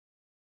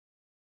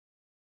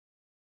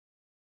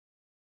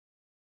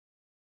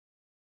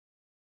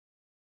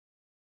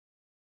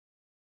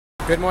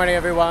Good morning,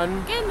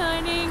 everyone. Good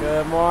morning.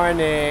 Good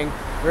morning.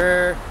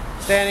 We're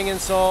standing in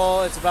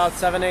Seoul. It's about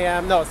 7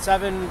 a.m. No, it's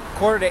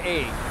 7:15 to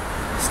 8.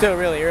 Still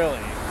really early.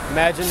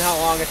 Imagine how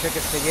long it took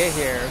us to get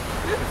here.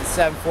 It's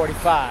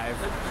 7:45.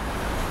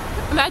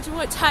 Imagine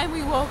what time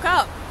we woke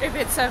up if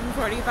it's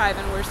 7:45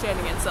 and we're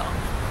standing in Seoul.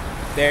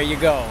 There you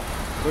go.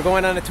 We're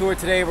going on a tour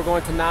today. We're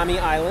going to Nami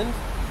Island.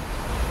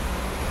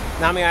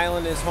 Nami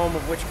Island is home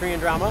of which Korean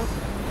drama?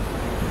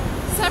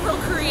 Several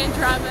Korean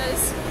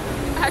dramas,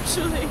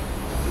 actually.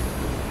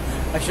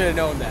 I should have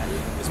known that.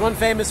 There's one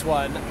famous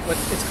one.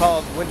 It's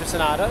called Winter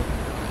Sonata.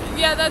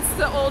 Yeah, that's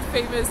the old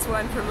famous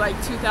one from like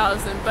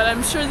 2000, but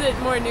I'm sure that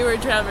more newer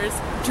dramas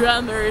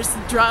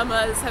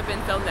have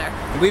been filmed there.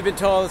 We've been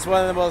told it's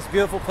one of the most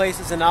beautiful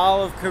places in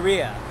all of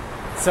Korea.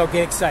 So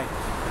get excited.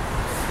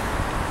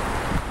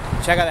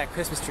 Check out that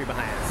Christmas tree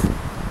behind us.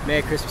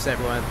 Merry Christmas,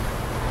 everyone.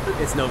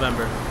 It's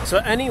November. So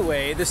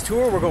anyway, this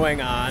tour we're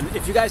going on,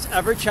 if you guys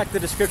ever check the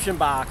description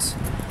box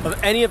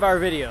of any of our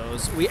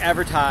videos, we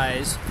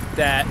advertise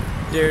that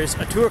there's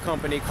a tour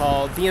company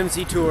called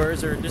DMZ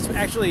Tours, or there's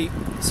actually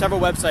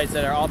several websites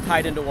that are all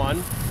tied into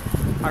one.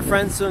 Our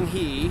friend Sung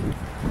Hee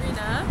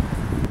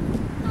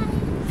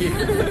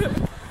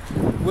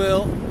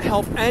will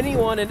help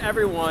anyone and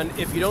everyone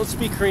if you don't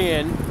speak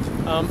Korean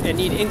and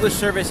need English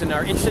service and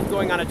are interested in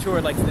going on a tour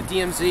like the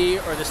DMZ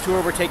or this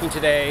tour we're taking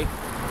today.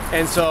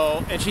 And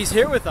she's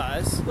here with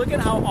us. Look at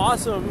how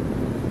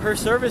awesome her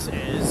service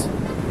is.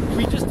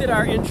 We just did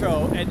our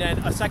intro, and then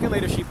a second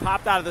later she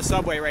popped out of the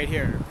subway right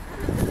here.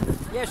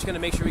 Yeah, she's gonna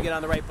make sure we get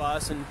on the right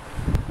bus, and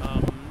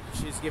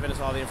she's giving us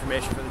all the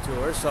information for the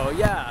tour. So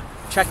yeah,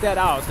 check that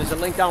out. There's a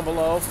link down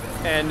below,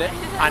 and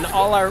on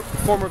all our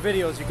former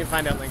videos you can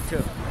find that link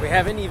too. We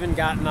haven't even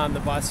gotten on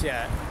the bus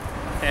yet,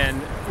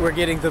 and we're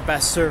getting the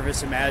best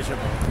service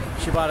imaginable.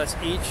 She bought us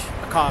each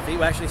a coffee.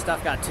 Well, actually,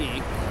 Steph got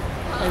tea.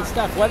 And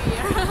Steph, what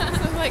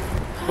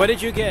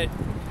did you get?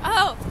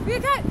 Oh, we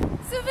got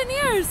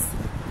souvenirs.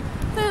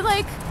 They're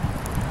like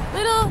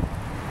little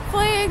boy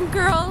and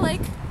girl,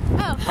 like,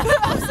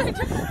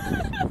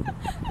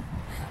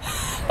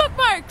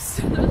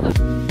 bookmarks.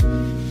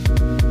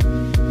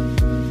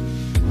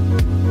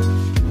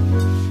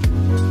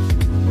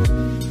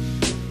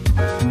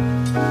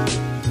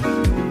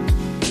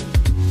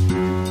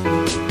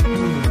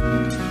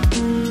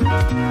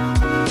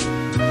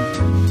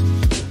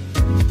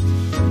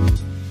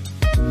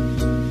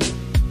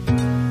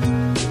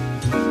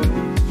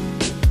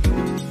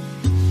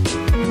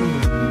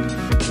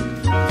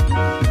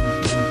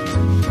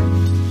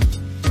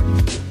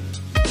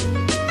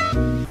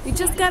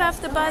 Got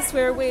off the bus,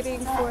 we were waiting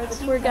for the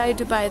tour guide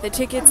to buy the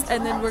tickets,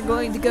 and then we're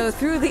going to go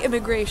through the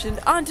immigration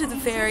onto the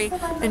ferry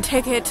and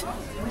take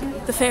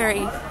the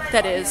ferry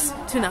that is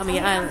to Nami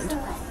Island.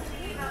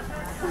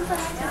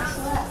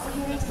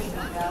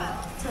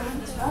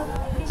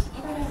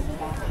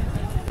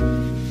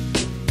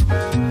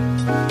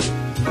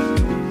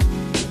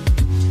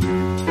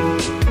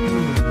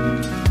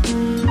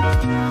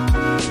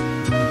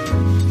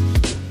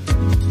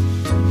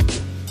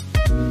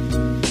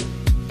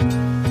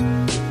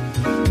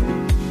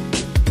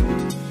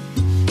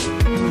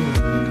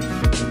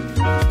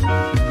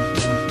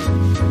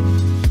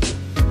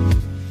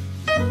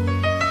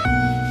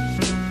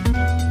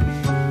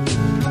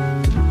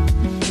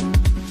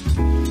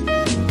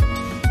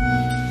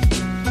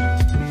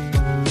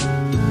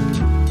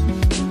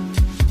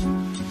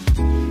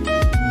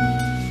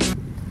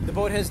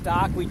 Has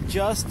docked. We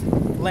just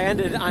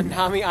landed on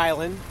Nami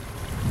Island,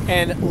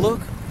 and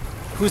look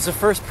who's the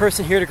first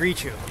person here to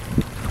greet you.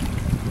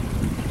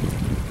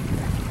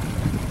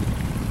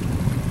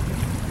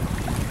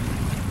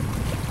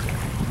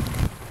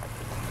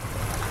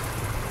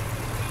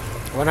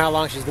 I wonder how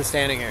long she's been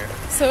standing here.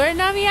 So we're at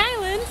Nami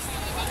Island.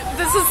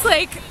 This is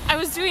like, I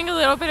was doing a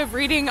little bit of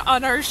reading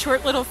on our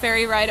short little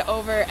ferry ride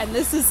over, and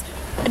this is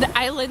an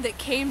island that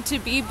came to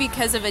be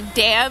because of a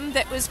dam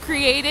that was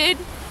created,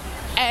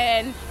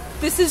 and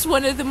this is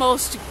one of the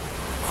most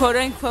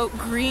quote-unquote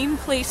green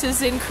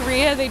places in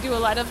Korea. They do a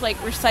lot of like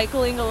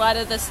recycling. A lot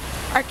of this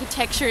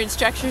architecture and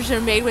structures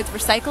are made with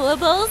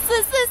recyclables.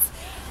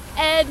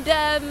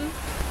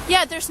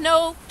 Yeah, there's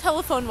no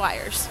telephone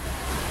wires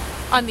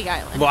on the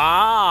island.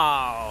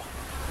 Wow,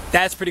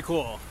 that's pretty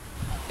cool.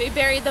 They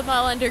buried them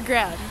all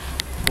underground.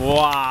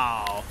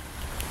 Wow,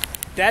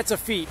 that's a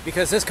feat,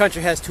 because this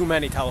country has too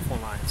many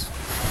telephone lines,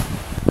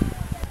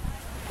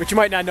 which you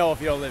might not know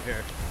if you don't live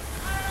here.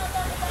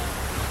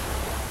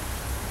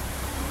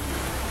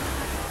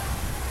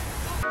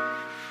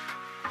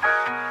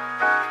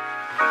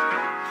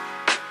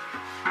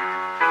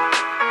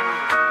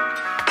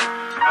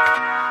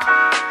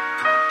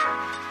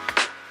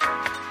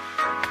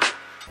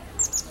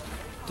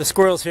 The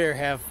squirrels here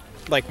have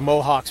like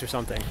mohawks or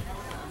something.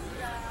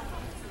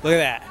 Look at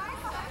that.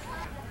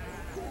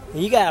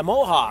 And you got a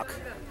mohawk.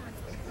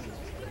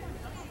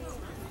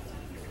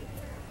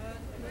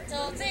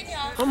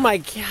 Oh my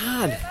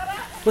god.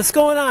 What's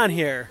going on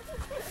here?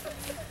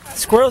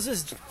 Squirrels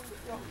just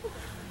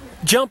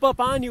jump up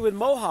on you with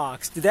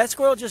mohawks. Did that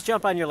squirrel just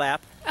jump on your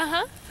lap?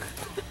 Uh-huh.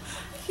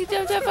 He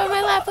jumped up on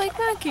my lap like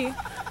monkey.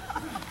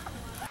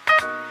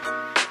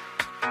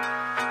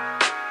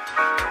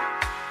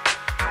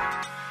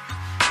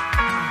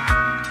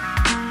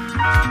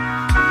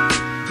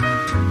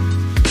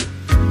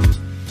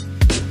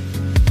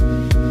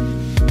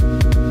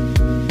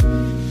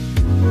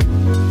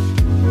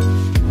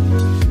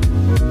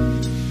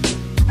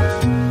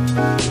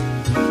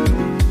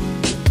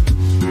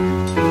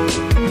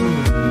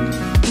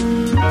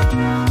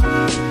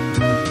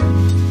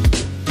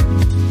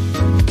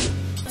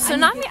 So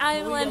Nami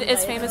Island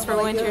is famous for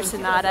Winter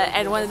Sonata,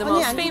 and one of the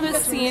most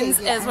famous scenes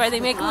is where they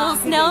make a little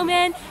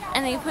snowman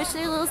and they push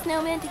their little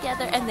snowman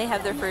together and they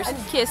have their first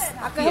kiss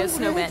via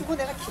snowman.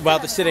 While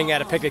they're sitting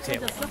at a picnic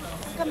table.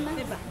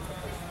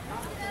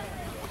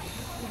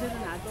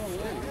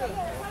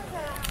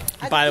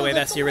 By the way,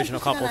 that's the original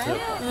couple too.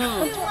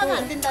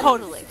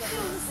 Totally.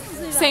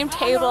 Same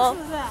table,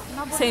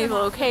 same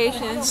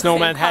location.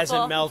 Snowman same hasn't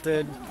couple.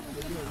 melted.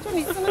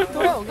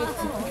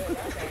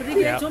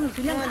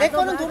 내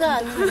거는 돌아.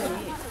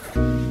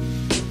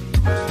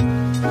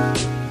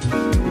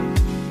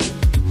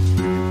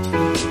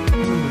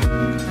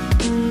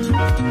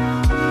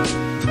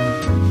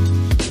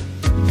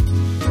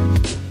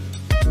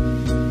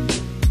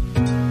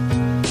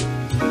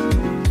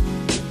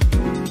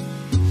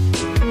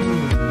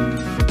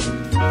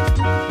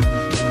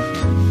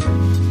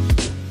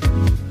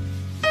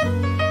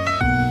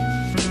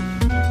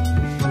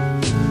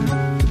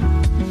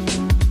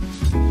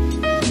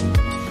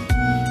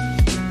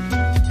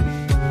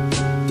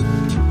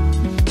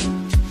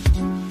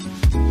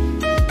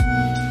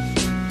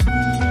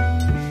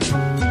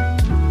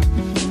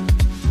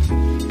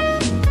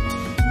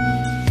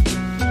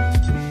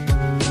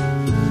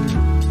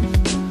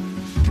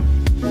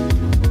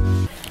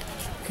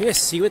 Can you guys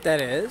see what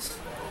that is?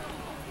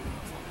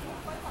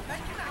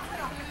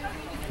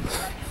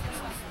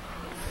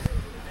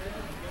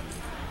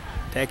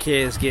 That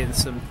kid is getting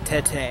some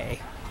tete.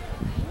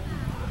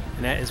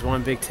 And that is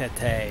one big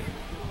tete.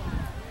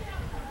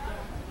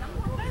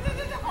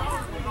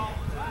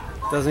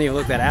 Doesn't even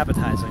look that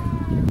appetizing.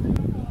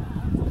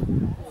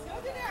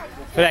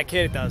 For that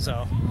kid it does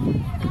though.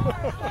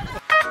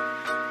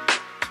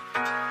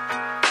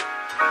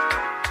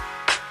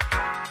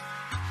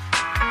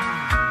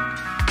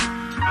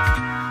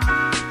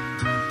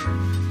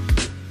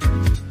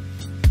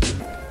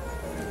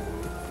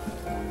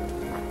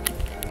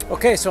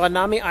 Okay, so on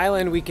Nami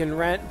Island we can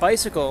rent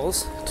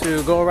bicycles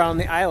to go around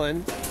the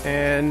island,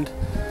 and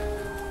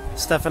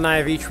Steph and I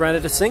have each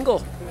rented a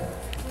single.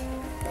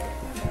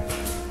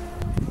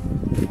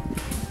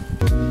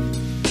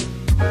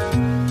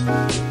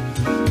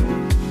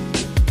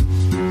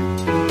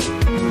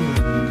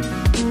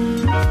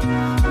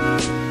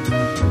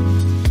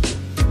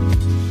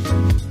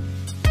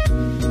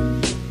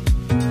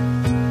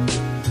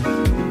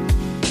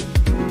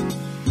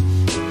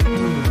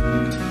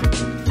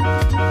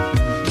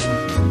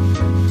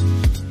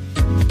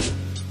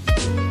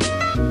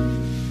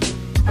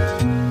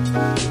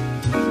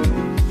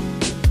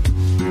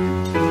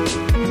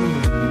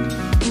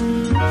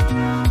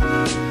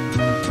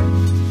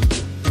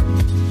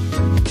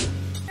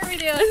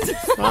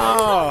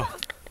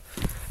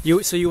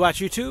 Oh, so you watch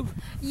YouTube?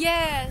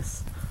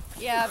 Yes.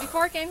 Yeah,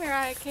 before I came here,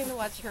 I came to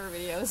watch her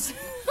videos.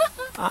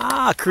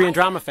 Ah, Korean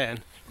drama fan.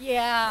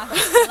 Yeah, a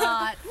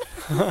lot.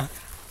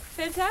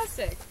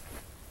 Fantastic.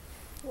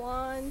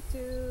 1,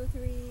 2,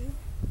 3.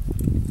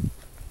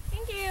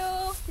 Thank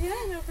you. Yeah,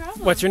 no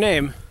problem. What's your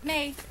name?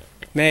 May.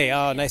 May.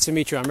 Oh, nice to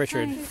meet you. I'm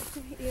Richard. Nice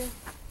to meet you.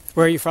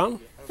 Where are you from?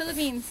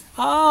 Philippines.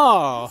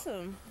 Oh.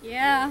 Awesome.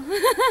 Yeah.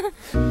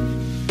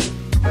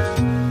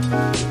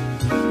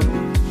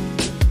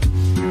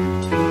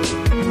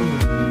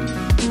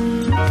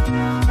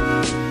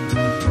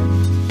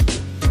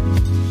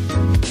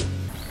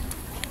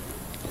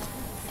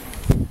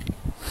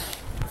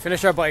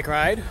 Finished our bike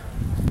ride.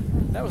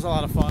 That was a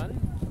lot of fun.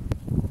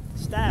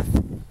 Steph,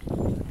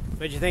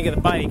 what'd you think of the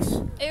bikes?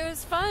 It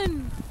was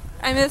fun.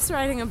 I miss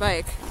riding a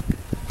bike.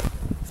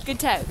 It's good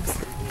times.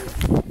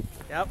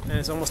 Yep, and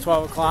it's almost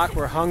 12 o'clock.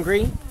 We're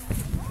hungry,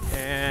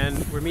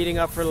 and we're meeting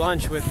up for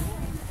lunch with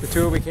the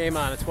tour we came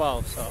on at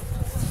 12. So,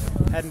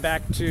 heading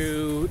back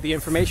to the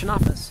information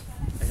office,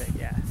 I think,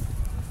 yeah.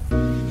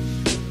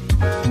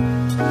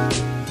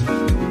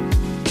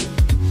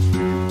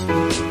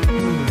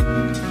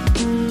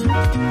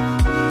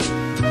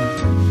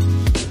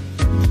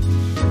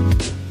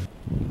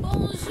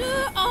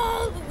 Bonjour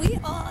all, we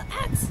are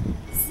at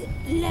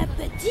La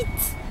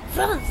Petite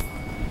France.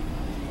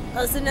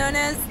 Also known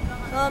as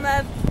home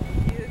of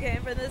You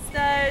Came from the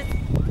Stars.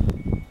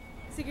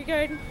 Secret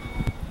Garden.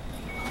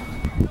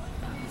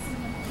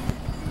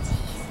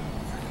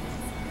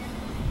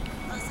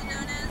 Also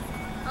known as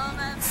home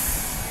of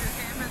You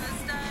Came from the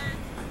Stars.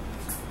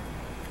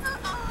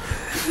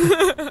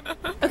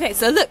 Okay,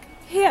 so look,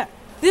 here.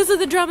 These are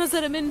the dramas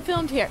that have been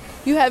filmed here.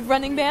 You have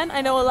Running Man.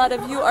 I know a lot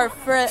of you are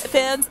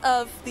fans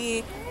of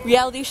the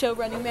reality show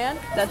Running Man.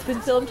 That's been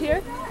filmed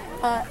here.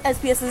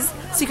 SBS's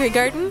Secret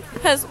Garden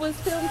was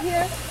filmed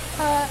here.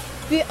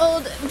 The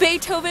old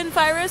Beethoven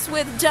virus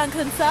with Jang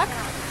Kun-sak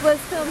was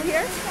filmed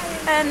here,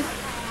 and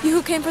You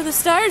Who Came for the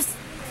Stars.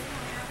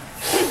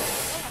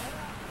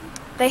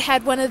 They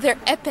had one of their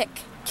epic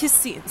kiss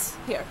scenes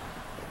here.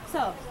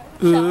 So,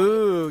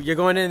 Ooh, you're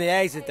going in the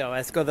exit though.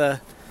 Let's go the.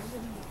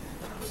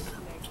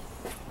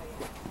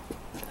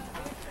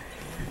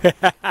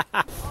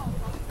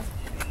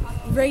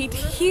 right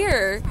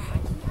here,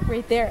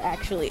 right there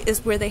actually,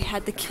 is where they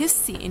had the kiss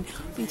scene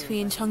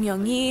between Chung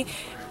Young-hee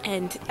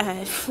and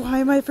why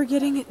am I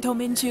forgetting Do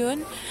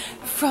Min-jun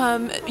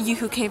from You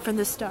Who Came from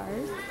the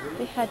Stars.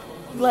 They had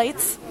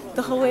lights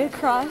the whole way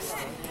across,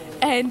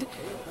 and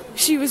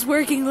she was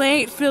working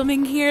late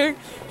filming here,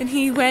 and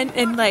he went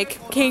and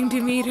like came to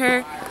meet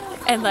her,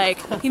 and like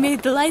he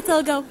made the lights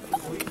all go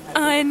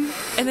on,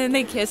 and then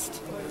they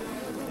kissed.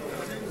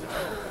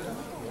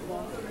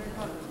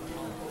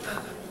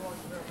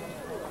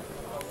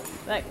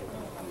 Like,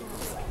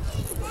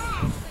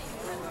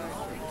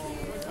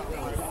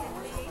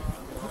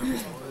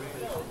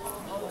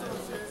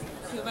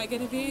 who am I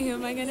gonna be? Who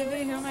am I gonna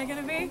be? Who am I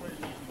gonna be?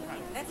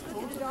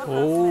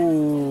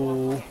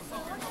 Oh.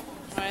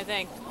 What do I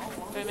think?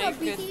 Do I make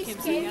good Kim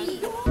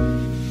Soo-hyun?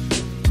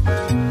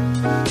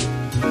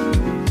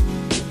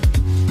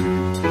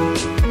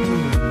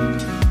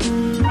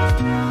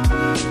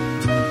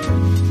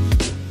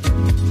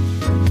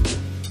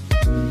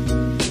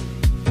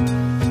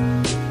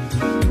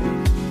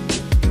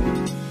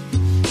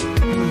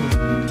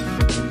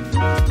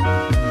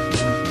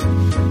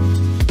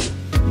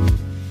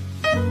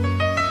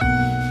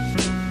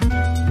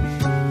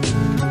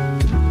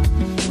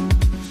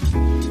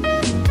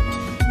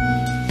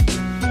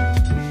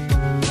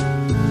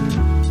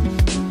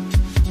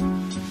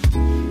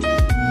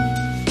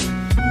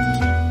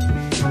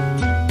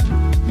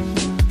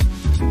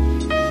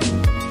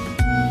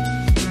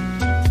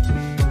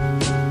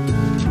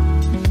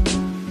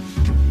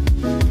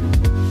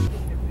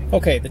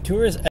 Okay, the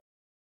tour is